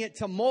expecting it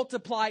to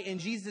multiply in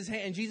Jesus'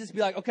 hand. And Jesus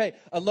be like, okay,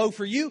 a loaf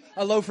for you,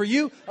 a loaf for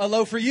you, a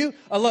loaf for you,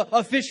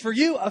 a fish for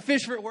you, a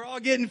fish for, we're all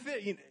getting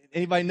fit.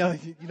 Anybody know?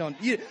 Y'all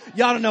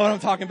don't know what I'm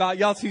talking about.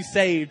 Y'all too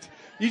saved.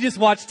 You just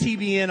watch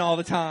TBN all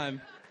the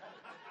time.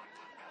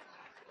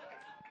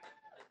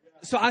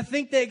 So I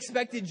think they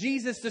expected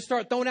Jesus to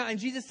start throwing out. And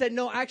Jesus said,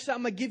 no, actually,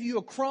 I'm going to give you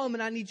a crumb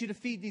and I need you to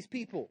feed these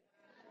people.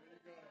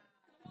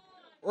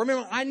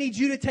 Remember, I need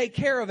you to take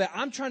care of it.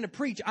 I'm trying to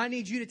preach. I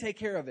need you to take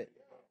care of it.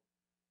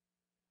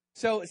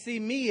 So, see,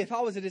 me, if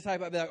I was a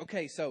disciple, I'd be like,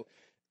 okay, so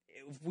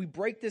if we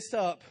break this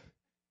up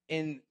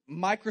in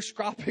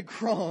microscopic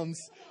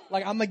crumbs,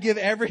 like I'm going to give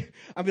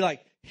I'll be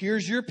like,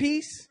 here's your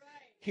piece.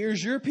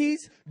 Here's your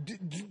piece.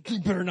 You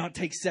better not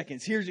take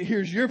seconds.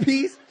 Here's your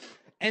piece.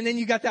 And then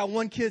you got that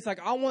one kid that's like,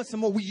 I want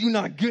some more. Well, you're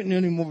not getting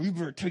any more. You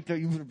better take that.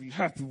 You better be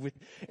happy with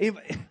it.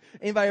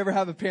 Anybody ever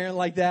have a parent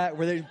like that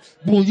where they,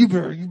 well, you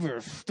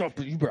better stop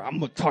it. I'm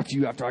going to talk to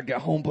you after I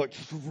get home. But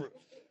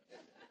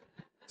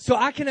so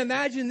I can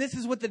imagine this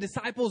is what the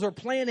disciples are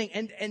planning.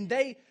 And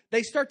they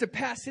start to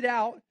pass it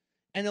out.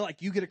 And they're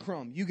like, you get a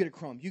crumb, you get a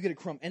crumb, you get a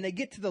crumb. And they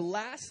get to the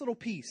last little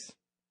piece.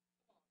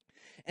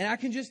 And I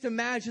can just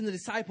imagine the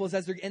disciples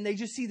and they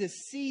just see this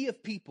sea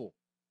of people.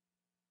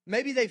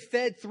 Maybe they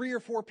fed 3 or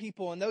 4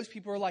 people, and those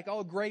people are like,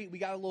 oh, great, we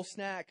got a little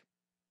snack.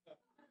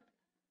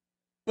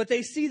 But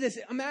they see this.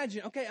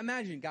 Imagine,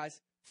 guys,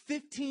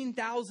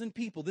 15,000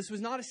 people. This was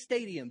not a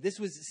stadium. This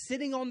was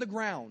sitting on the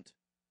ground.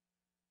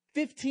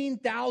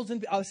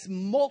 15,000, a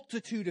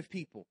multitude of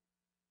people.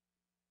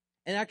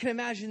 And I can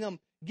imagine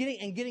them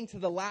getting to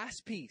the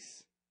last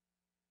piece.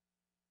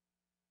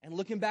 And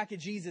looking back at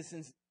Jesus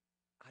and,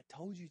 I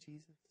told you,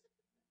 Jesus.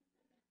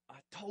 I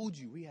told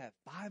you we have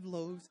 5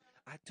 loaves.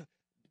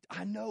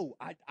 I know.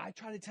 I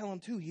try to tell him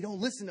too. He don't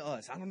listen to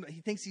us. I don't know.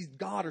 He thinks he's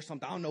God or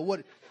something. I don't know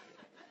what.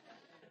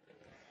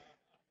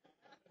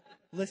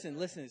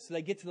 Listen. So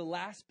they get to the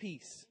last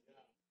piece.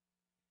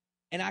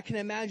 And I can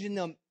imagine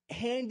them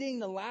handing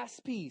the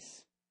last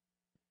piece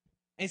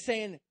and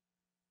saying,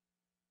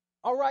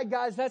 all right,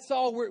 guys, that's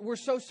all. We're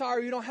so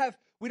sorry. We don't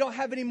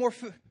have any more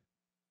food.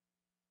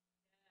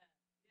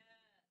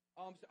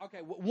 Okay,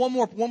 one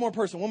more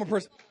person.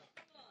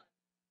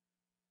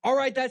 All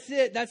right, that's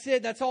it.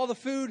 That's all the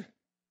food.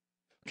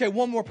 Okay,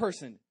 one more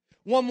person.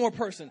 And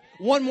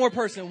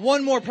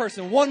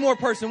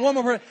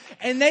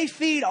they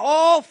feed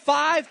all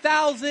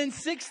 5,000,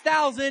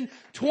 6,000,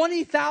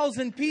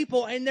 20,000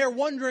 people. And they're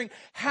wondering,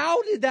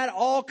 how did that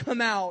all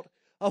come out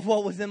of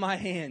what was in my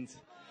hands?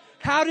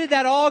 How did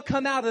that all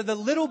come out of the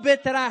little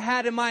bit that I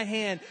had in my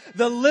hand?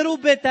 The little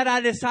bit that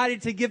I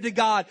decided to give to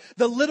God.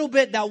 The little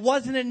bit that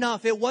wasn't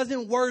enough. It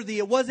wasn't worthy.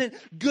 It wasn't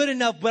good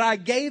enough. But I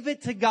gave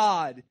it to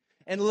God.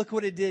 And look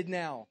what it did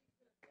now.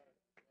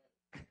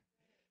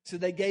 So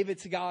they gave it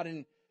to God,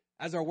 and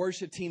as our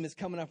worship team is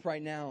coming up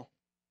right now,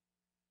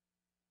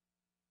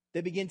 they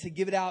begin to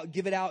give it out.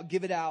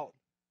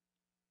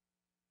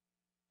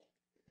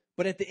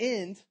 But at the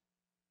end,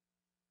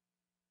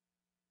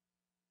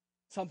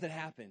 something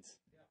happens.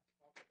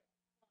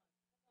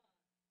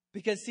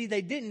 Because, see,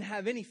 they didn't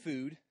have any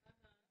food,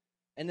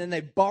 and then they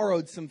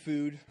borrowed some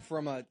food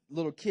from a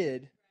little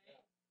kid,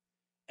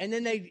 and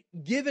then they'd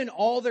given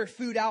all their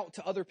food out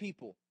to other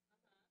people.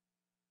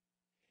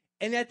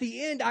 And at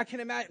the end, I can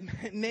imagine,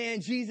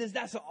 man, Jesus,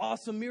 that's an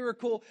awesome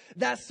miracle.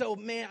 I'm so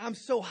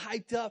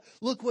hyped up.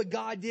 Look what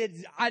God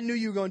did. I knew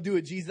you were going to do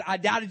it, Jesus. I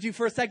doubted you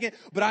for a second,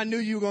 but I knew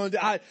you were going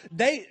to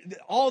do it.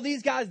 All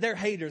these guys, they're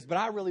haters, but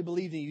I really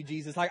believed in you,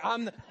 Jesus. Like,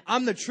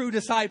 I'm the true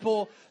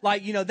disciple.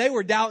 Like, they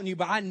were doubting you,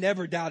 but I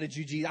never doubted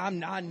you, Jesus.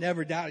 I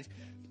never doubted you.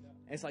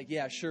 And it's like,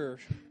 yeah, sure.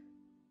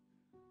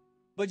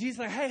 But Jesus is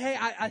like, hey,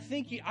 I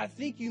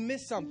think you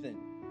missed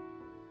something.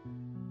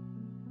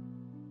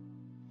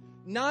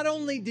 Not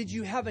only did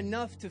you have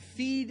enough to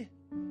feed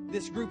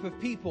this group of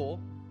people,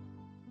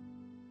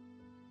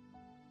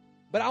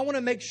 but I want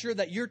to make sure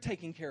that you're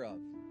taken care of.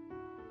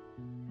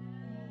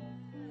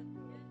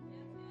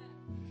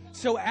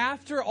 So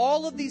after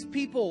all of these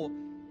people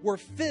were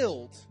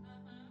filled,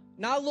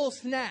 not a little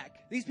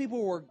snack, these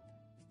people were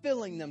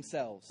filling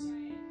themselves.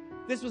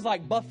 This was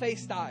like buffet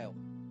style.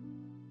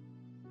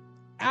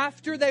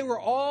 After they were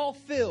all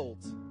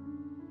filled,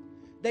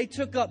 they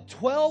took up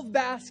 12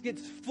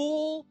 baskets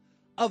full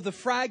of the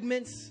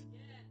fragments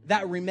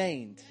that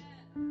remained.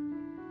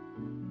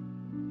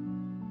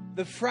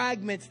 The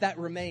fragments that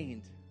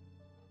remained.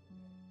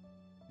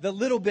 The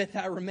little bit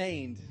that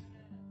remained.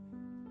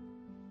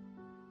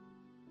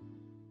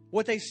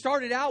 What they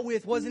started out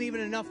with wasn't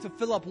even enough to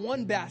fill up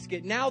one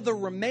basket. Now the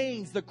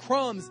remains, the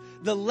crumbs,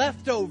 the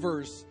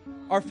leftovers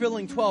are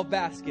filling 12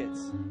 baskets.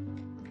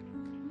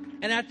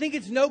 And I think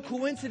it's no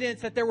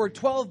coincidence that there were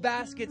 12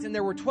 baskets and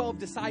there were 12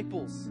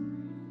 disciples.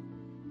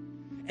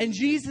 And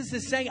Jesus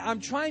is saying, I'm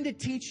trying to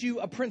teach you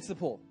a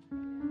principle.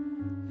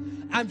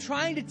 I'm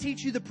trying to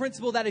teach you the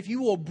principle that if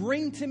you will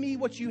bring to me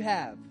what you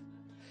have,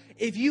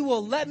 if you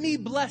will let me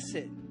bless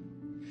it,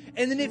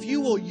 and then if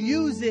you will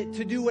use it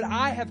to do what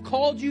I have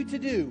called you to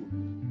do,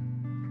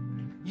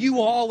 you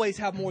will always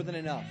have more than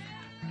enough.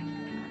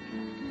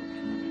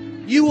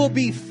 You will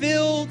be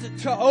filled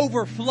to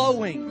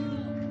overflowing.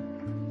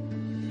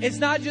 It's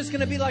not just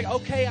going to be like,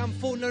 okay, I'm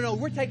full. No,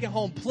 we're taking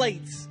home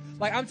plates.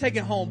 Like, I'm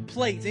taking home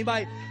plates.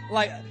 Anybody,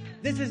 like,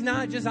 this is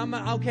not just,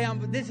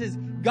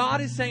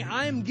 God is saying,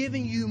 I am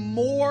giving you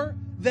more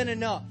than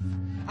enough.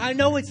 I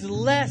know it's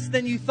less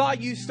than you thought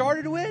you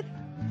started with,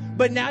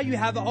 but now you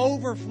have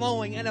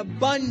overflowing and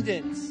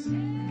abundance.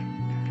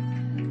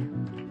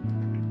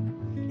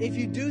 If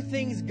you do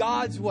things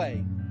God's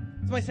way,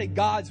 somebody say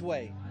God's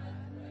way.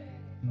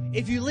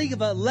 If you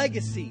leave a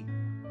legacy,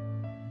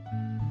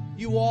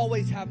 you will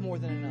always have more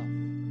than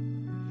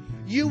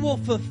enough. You will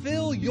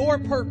fulfill your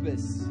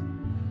purpose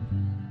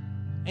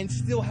and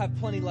still have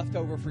plenty left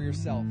over for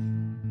yourself.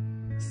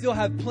 Still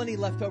have plenty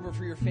left over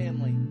for your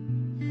family.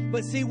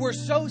 But see, we're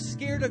so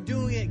scared of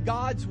doing it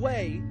God's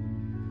way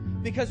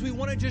because we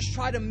want to just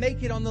try to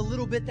make it on the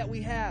little bit that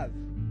we have.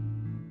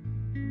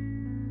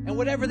 And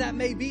whatever that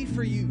may be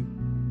for you.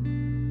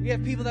 We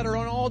have people that are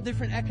on all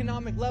different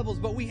economic levels,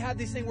 but we have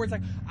this thing where it's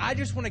like, I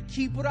just want to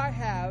keep what I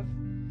have,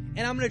 and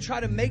I'm going to try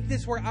to make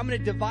this work. I'm going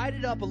to divide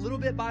it up a little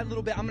bit by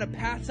little bit. I'm going to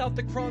pass out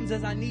the crumbs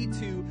as I need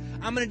to.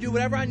 I'm going to do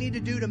whatever I need to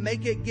do to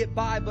make it get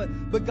by.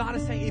 But God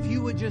is saying, if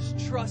you would just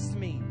trust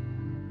me,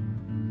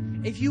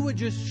 if you would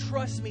just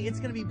trust me,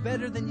 it's going to be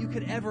better than you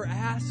could ever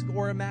ask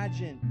or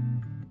imagine.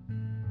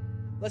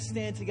 Let's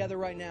stand together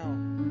right now.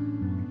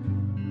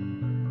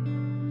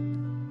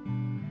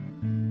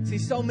 See,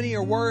 so many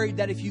are worried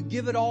that if you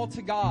give it all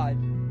to God,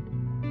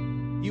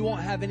 you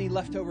won't have any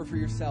left over for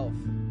yourself.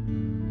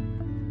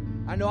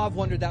 I know I've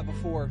wondered that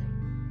before.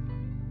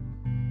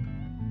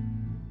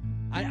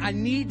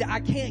 I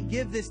can't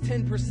give this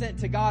 10%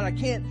 to God. I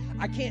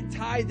can't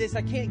tithe this.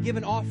 I can't give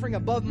an offering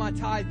above my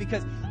tithe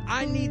because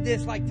I need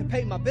this like to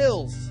pay my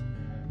bills.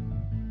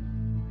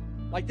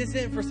 Like, this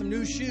isn't for some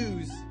new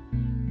shoes.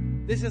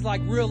 This is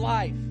like real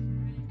life.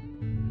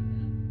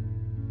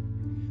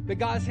 But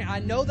God is saying, I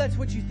know that's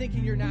what you think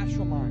in your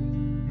natural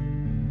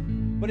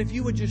mind. But if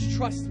you would just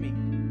trust me.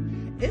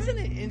 Isn't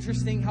it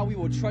interesting how we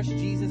will trust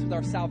Jesus with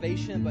our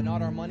salvation, but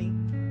not our money?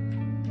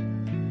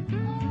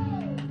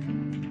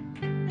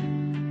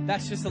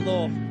 That's just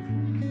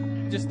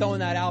just throwing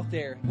that out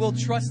there. We'll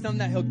trust Him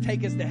that He'll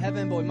take us to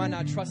heaven, but we might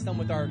not trust Him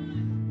with our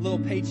little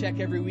paycheck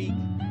every week.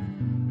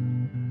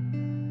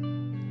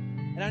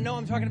 And I know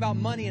I'm talking about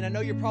money, and I know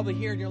you're probably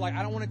here and you're like,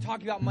 I don't want to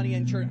talk about money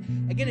in church.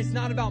 Again, it's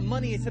not about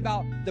money. It's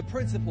about the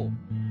principle.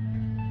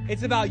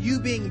 It's about you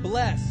being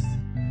blessed.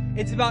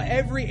 It's about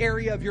every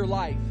area of your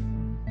life.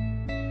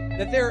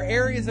 That there are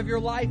areas of your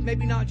life,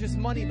 maybe not just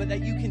money, but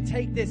that you can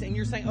take this and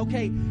you're saying,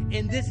 okay,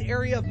 in this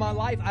area of my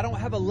life, I don't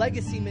have a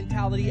legacy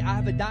mentality. I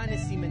have a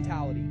dynasty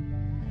mentality.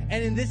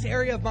 And in this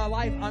area of my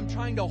life, I'm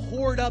trying to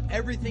hoard up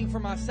everything for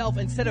myself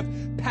instead of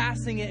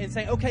passing it and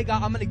saying, okay,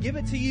 God, I'm going to give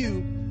it to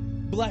you.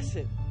 Bless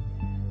it.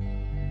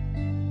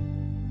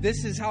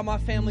 This is how my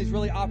family's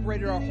really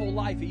operated our whole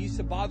life. It used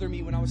to bother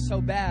me when I was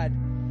so bad.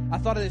 I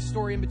thought of this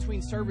story in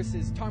between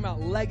services, talking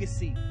about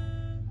legacy,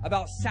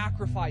 about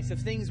sacrifice, of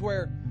things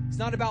where it's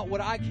not about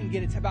what I can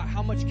get. It's about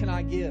how much can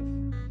I give?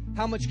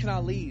 How much can I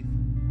leave?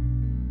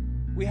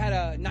 We had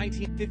a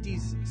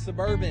 1950s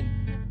Suburban,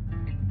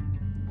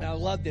 and I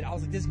loved it. I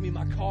was like, this is going to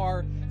be my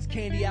car. It's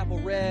candy apple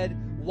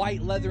red,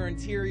 white leather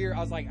interior. I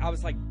was like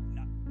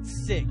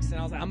 6, and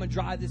I was like, I'm going to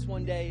drive this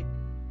one day.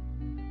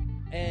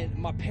 And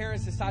my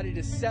parents decided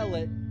to sell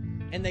it,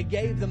 and they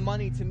gave the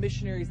money to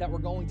missionaries that were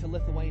going to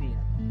Lithuania.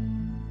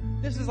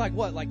 This is like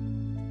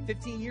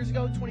 15 years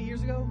ago, 20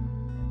 years ago?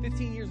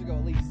 15 years ago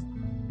at least.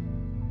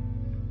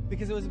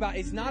 Because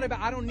it's not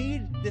about, I don't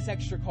need this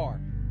extra car.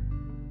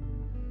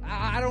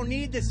 I don't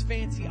need this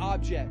fancy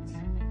object.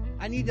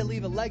 I need to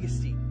leave a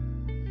legacy.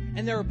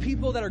 And there are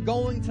people that are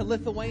going to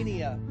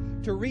Lithuania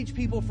to reach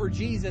people for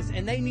Jesus,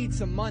 and they need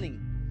some money.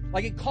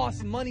 Like, it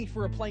costs money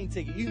for a plane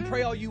ticket. You can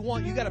pray all you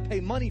want. You got to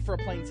pay money for a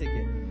plane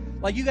ticket.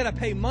 Like, you got to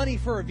pay money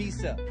for a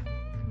visa.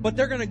 But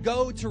they're going to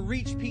go to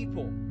reach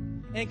people.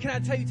 And can I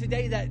tell you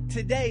today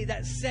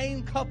that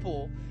same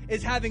couple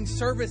is having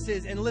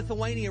services in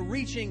Lithuania,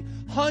 reaching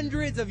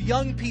hundreds of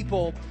young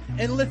people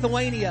in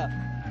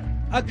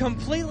Lithuania, a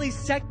completely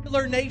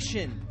secular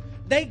nation.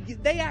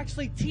 They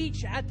actually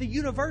teach at the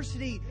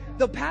university.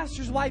 The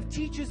pastor's wife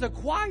teaches a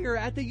choir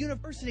at the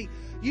university.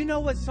 You know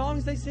what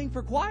songs they sing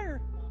for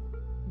choir?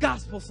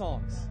 Gospel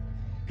songs.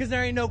 Because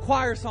there ain't no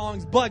choir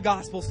songs but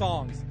gospel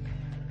songs.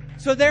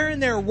 So they're in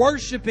there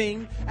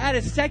worshiping at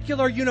a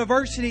secular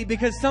university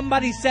because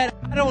somebody said,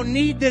 I don't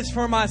need this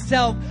for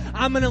myself.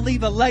 I'm going to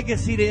leave a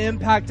legacy to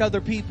impact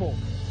other people.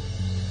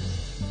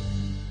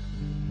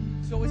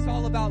 So it's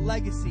all about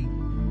legacy.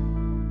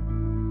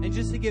 And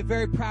just to get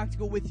very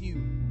practical with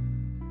you,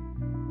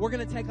 we're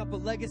going to take up a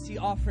legacy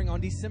offering on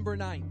December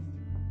 9th.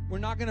 We're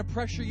not going to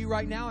pressure you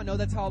right now. I know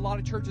that's how a lot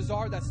of churches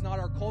are. That's not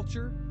our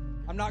culture.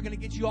 I'm not going to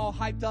get you all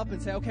hyped up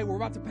and say, okay, we're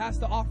about to pass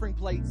the offering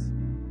plates.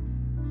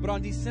 But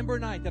on December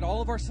 9th, at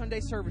all of our Sunday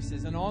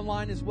services and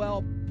online as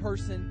well,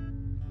 person,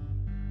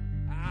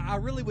 I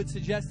really would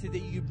suggest that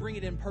you bring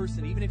it in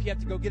person, even if you have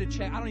to go get a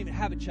check. I don't even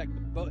have a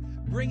checkbook, but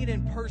bring it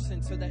in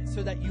person so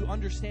that you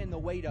understand the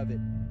weight of it.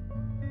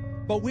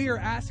 But we are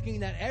asking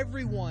that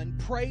everyone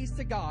prays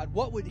to God.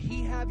 What would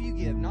He have you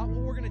give? Not what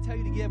we're going to tell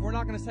you to give. We're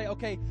not going to say,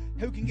 okay,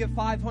 who can give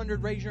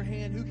 500, raise your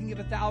hand. Who can give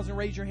 1,000,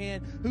 raise your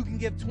hand. Who can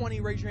give 20,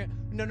 raise your hand.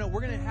 No,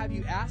 we're going to have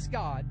you ask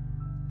God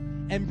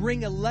and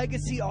bring a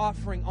legacy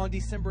offering on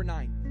December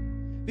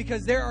 9th.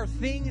 Because there are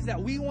things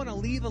that we want to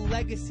leave a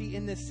legacy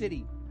in this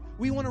city.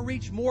 We want to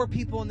reach more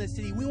people in this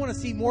city. We want to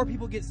see more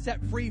people get set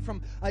free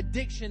from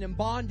addiction and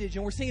bondage.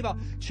 And we're singing about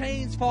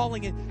chains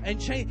falling and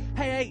chains.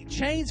 Hey,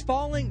 chains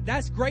falling,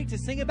 that's great to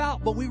sing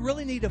about, but we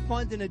really need to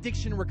fund an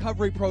addiction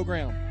recovery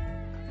program.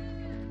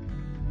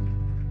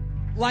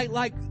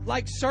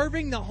 Like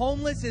serving the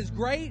homeless is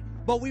great,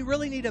 but we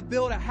really need to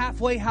build a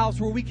halfway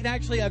house where we can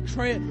actually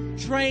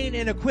train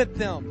and equip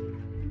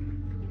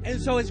them.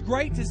 And so it's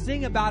great to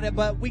sing about it,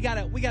 but we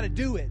gotta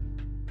do it.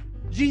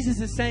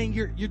 Jesus is saying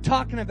you're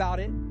talking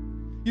about it.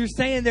 You're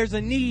saying there's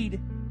a need,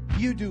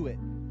 you do it.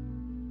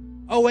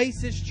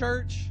 Oasis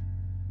Church,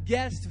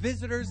 guests,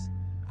 visitors,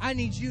 I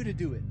need you to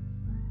do it.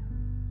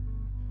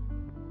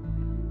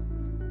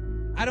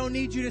 I don't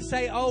need you to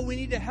say, oh, we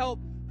need to help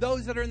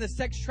those that are in the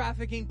sex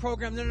trafficking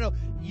program. No.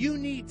 You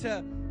need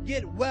to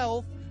get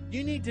wealth.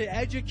 You need to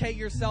educate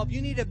yourself.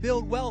 You need to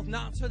build wealth,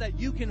 not so that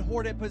you can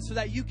hoard it, but so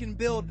that you can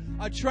build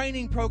a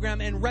training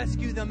program and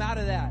rescue them out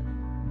of that.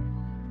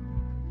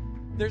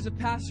 There's a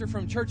pastor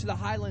from Church of the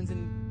Highlands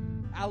in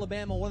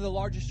Alabama, one of the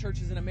largest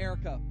churches in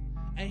America.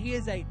 And he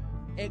is a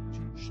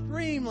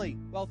extremely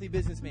wealthy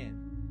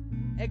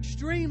businessman.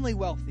 Extremely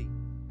wealthy.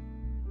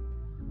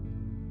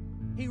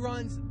 He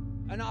runs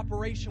an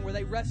operation where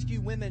they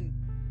rescue women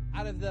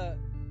out of the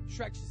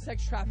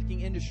sex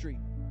trafficking industry.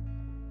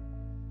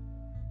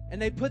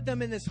 And they put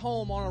them in this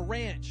home on a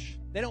ranch.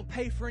 They don't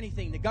pay for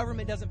anything. The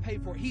government doesn't pay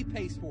for it. He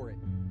pays for it.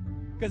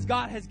 Because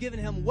God has given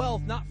him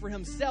wealth, not for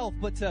himself,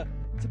 but to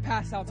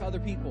pass out to other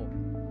people.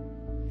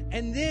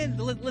 And then,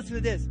 listen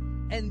to this.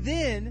 And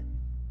then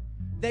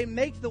they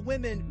make the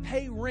women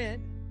pay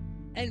rent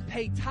and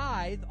pay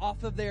tithe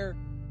off of their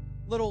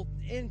little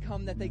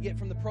income that they get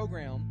from the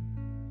program,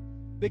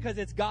 because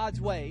it's God's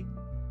way.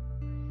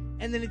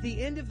 And then at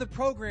the end of the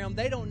program,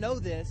 they don't know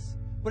this,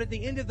 but at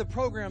the end of the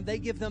program, they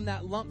give them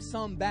that lump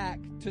sum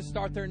back to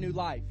start their new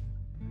life.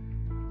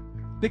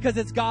 Because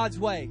it's God's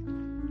way.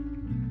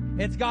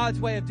 It's God's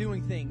way of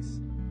doing things.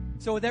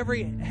 So with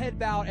every head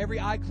bowed, every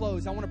eye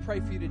closed, I want to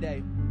pray for you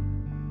today.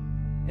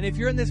 And if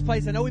you're in this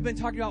place, I know we've been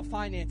talking about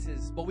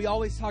finances, but we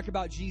always talk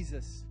about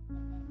Jesus.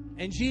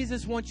 And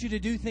Jesus wants you to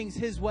do things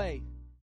His way.